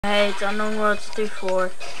Hey, it's Unknown Worlds 3-4,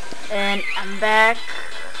 and I'm back.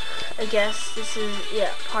 I guess this is,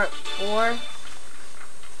 part 4.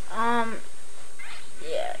 Yeah,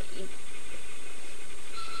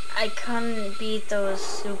 I couldn't beat those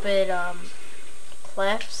stupid,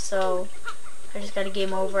 clefts, so I just got a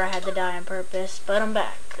game over. I had to die on purpose, but I'm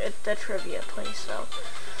back at the trivia place, so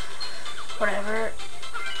whatever.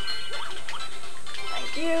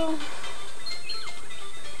 Thank you.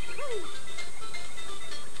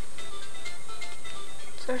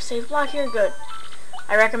 Is there a save block here? Good.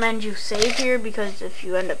 I recommend you save here because if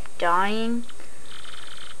you end up dying,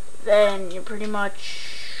 then you're pretty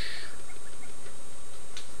much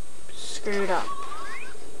screwed up.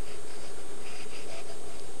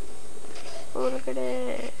 Oh, look at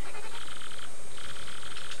it.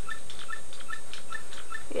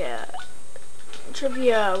 Yeah.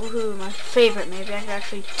 Trivia, woohoo, my favorite. Maybe I can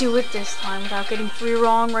actually do it this time without getting 3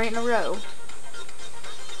 wrong right in a row.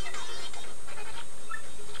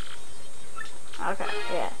 Okay,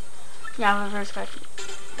 yeah. Now for the first question.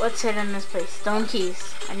 What's hidden in this place? Stone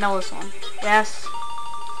keys. I know this one. Yes.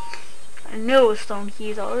 I knew it was stone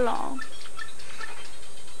keys all along.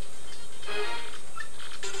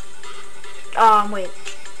 Wait.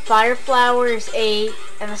 Fire flower is 8,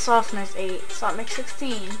 and the softener is 8, so that makes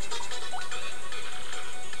 16.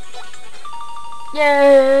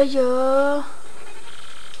 Yeah.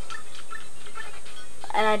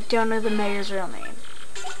 And I don't know the mayor's real name.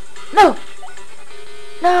 No!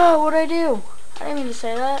 No, what'd I do? I didn't mean to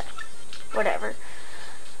say that. Whatever.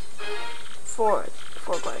 Fourth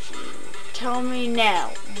question. Tell me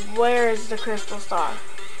now, where is the crystal star?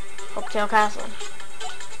 Hooktail Castle.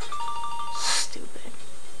 Stupid.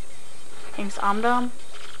 Thinks I'm dumb?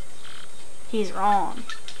 He's wrong.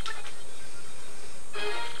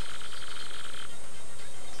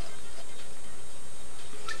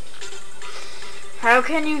 How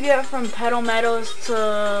can you get from Petal Meadows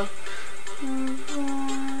to...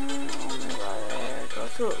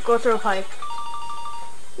 Go through a pipe.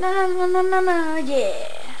 No, yeah.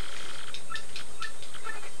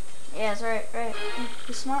 Yeah, that's right.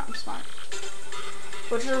 You're smart, I'm smart.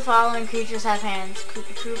 Which of the following creatures have hands?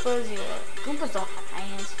 Koopa Troopas? Yeah. Goombas don't have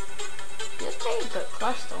hands. Just big, but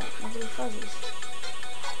clefts don't. Maybe fuzzies.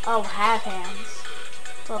 Oh, have hands. I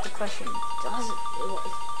thought the question doesn't.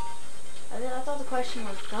 I thought the question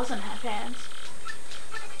was doesn't have hands.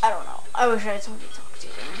 I don't know. I wish I had somebody to talk to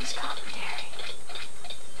in this commentary. /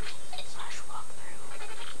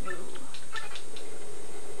 walkthrough. No.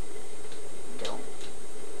 Don't.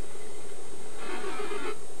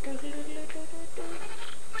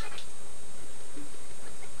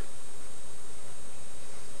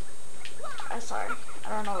 Sorry. I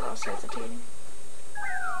don't know what else hesitating.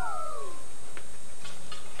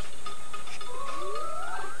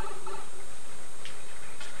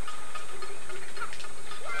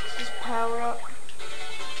 Power up.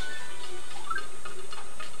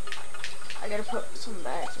 I gotta put some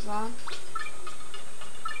badges on.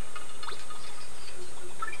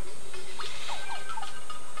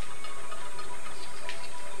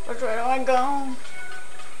 Which way do I go?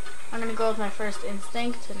 I'm gonna go with my first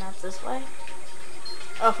instinct, and that's this way.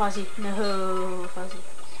 Oh, Fuzzy. No, Fuzzy.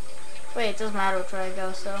 Wait, it doesn't matter which way I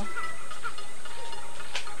go, so.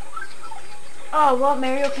 Oh, what?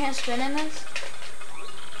 Mario can't spin in this?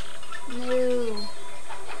 No.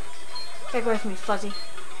 Get away from me, Fuzzy.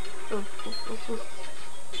 Ooh.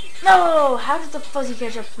 No! How does the Fuzzy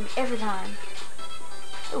catch up to me every time?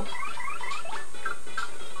 Ooh.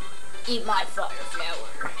 Eat my fire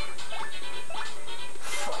flower.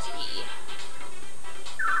 Fuzzy.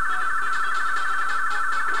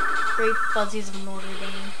 Great Fuzzies of Notre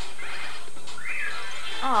Dame.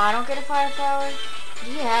 Oh, I don't get a fire flower?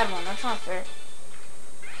 He had one. That's not fair.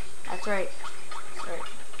 That's right.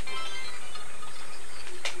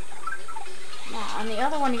 Yeah, on the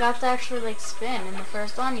other one you got to actually like spin. In the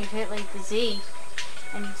first one you'd hit like the Z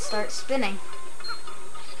and you'd start spinning.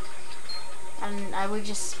 And I would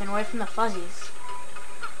just spin away from the fuzzies.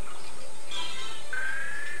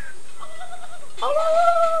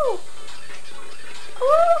 Oh!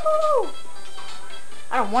 Oh!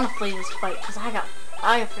 I don't want to flee this fight because I got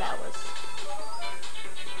fire flowers.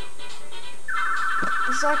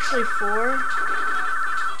 This is actually 4.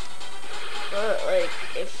 But, like,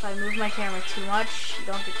 if I move my camera too much, you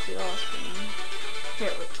don't get to see the whole screen.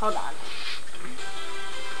 Here, wait, hold on.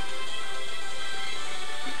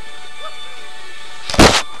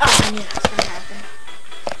 Oh, I knew that was gonna happen.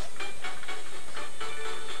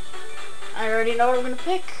 I already know what I'm gonna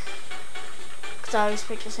pick. Because I always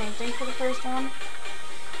pick the same thing for the first one.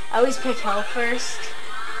 I always pick health first.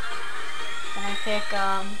 Then I pick,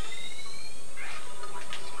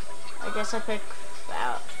 guess I pick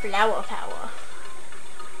flower power.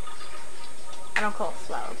 I don't call it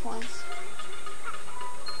flower points.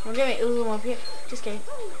 Don't give me Uzu up here. Just kidding.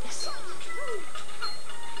 Yes.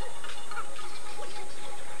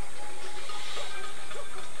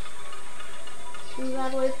 You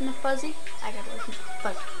got away from the fuzzy? I got away from the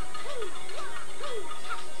fuzzy.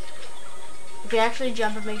 If you actually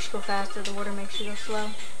jump, it makes you go faster. The water makes you go slow.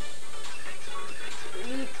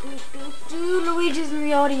 Luigi's in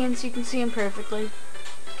the audience. You can see him perfectly.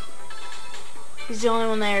 He's the only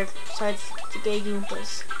one there besides the gay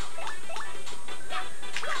Goombas.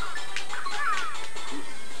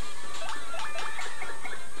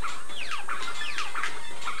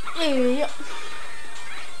 Yeah.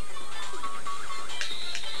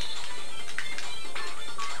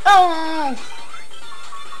 Oh!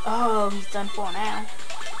 Oh, he's done for now.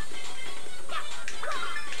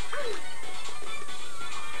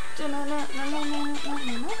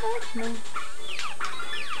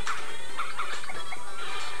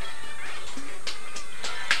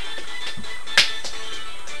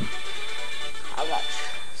 How much?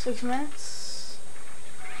 6 minutes?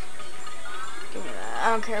 Give me that. I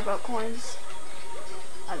don't care about coins.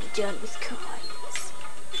 I'm done with coins.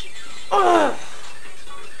 Ugh!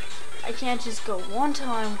 I can't just go one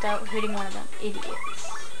time without hitting one of them idiots.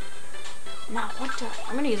 Not one time.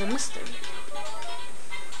 I'm gonna use a mystery.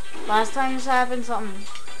 Last time this happened, something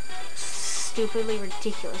stupidly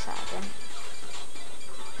ridiculous happened.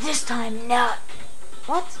 This time, not.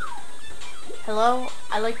 What? Hello?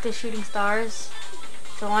 I like the shooting stars.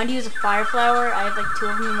 If I wanted to use a fire flower, I have like 2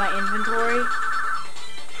 of them in my inventory.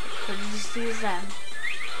 So just use them.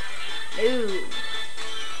 Ooh.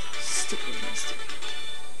 Stupid mystery.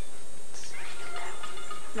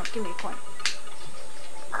 No, give me a coin.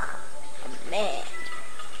 I'm mad.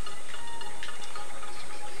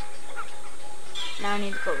 Now I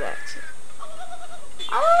need to go back to...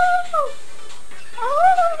 Oh!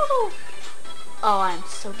 Oh! Oh, I'm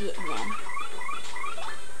so getting them.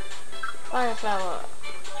 Fire flower.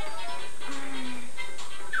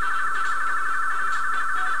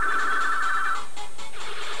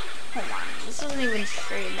 Hold on, this isn't even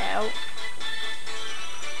straight out.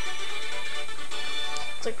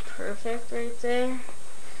 It's like perfect right there.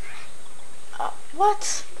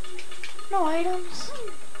 What? No items?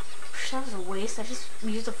 That was a waste. I just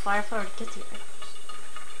used a fire flower to get the items.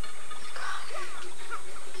 God.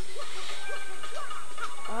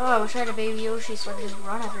 Oh, I wish I had a baby Yoshi so I could just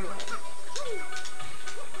run everywhere.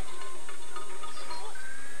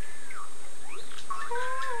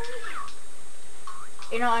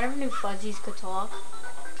 You know, I never knew fuzzies could talk.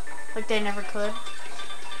 Like, they never could.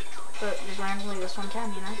 But just randomly this one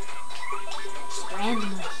can, you know? Just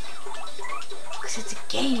randomly. Because it's a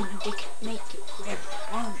game and they can make it whatever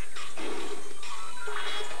they want.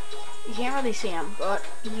 You can't really see him, but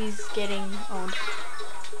he's getting owned.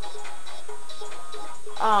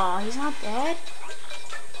 Oh, he's not dead?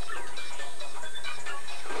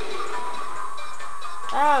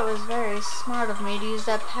 That was very smart of me to use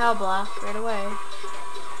that POW block right away.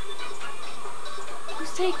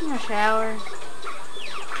 Who's taking a shower?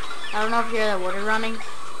 I don't know if you hear that water running,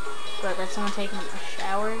 but that's someone taking a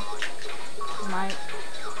shower. My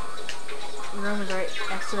room is right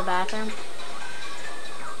next to the bathroom,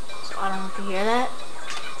 so I don't know if you hear that.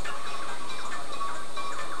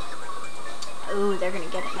 Ooh, they're gonna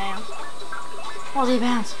get it now.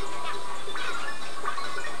 Multi-bounce.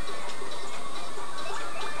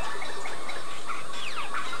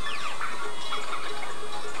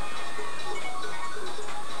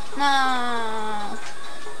 No.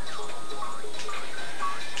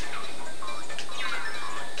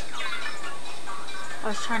 I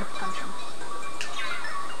was trying to punch him.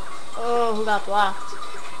 Oh, who got blocked?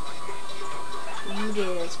 You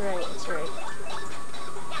did, that's right, that's right.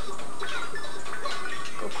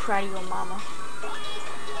 Go cry to your mama.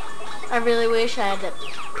 I really wish I had that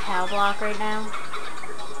POW block right now.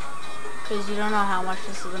 Because you don't know how much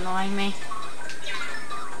this is annoying me.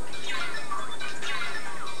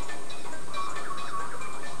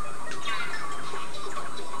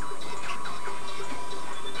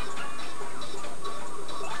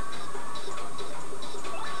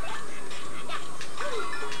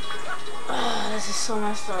 This is so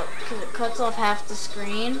messed up because it cuts off half the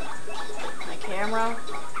screen. My camera.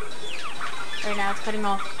 Right now it's cutting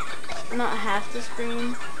off not half the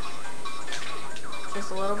screen,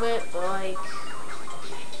 just a little bit, but like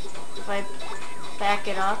if I back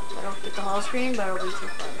it up, I don't get the whole screen, but it'll be too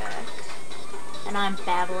far back. And I'm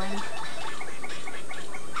babbling.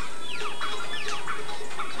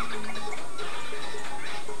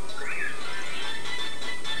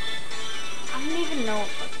 I don't even know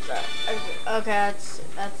what Okay,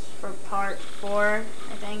 that's for part 4,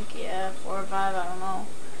 I think. Yeah, 4 or 5, I don't know.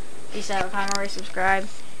 Peace out, comment, rate, subscribe.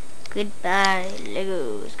 Goodbye,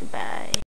 Legos. Goodbye.